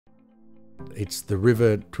It's the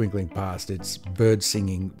river twinkling past, it's birds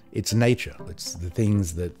singing, it's nature. It's the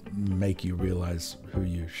things that make you realize who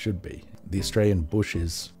you should be. The Australian bush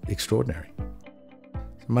is extraordinary.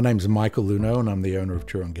 My name's Michael Luno and I'm the owner of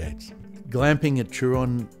Turon Gates. Glamping at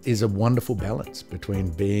Turon is a wonderful balance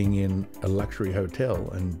between being in a luxury hotel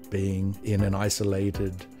and being in an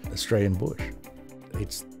isolated Australian bush.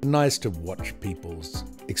 It's nice to watch people's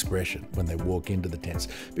expression when they walk into the tents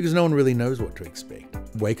because no one really knows what to expect.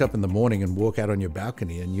 Wake up in the morning and walk out on your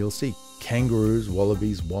balcony and you'll see kangaroos,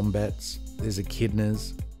 wallabies, wombats, there's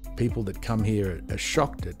echidnas. People that come here are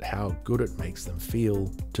shocked at how good it makes them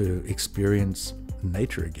feel to experience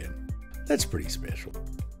nature again. That's pretty special.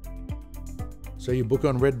 So you book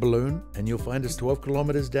on Red Balloon and you'll find us 12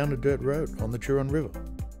 kilometers down a dirt road on the Turon River.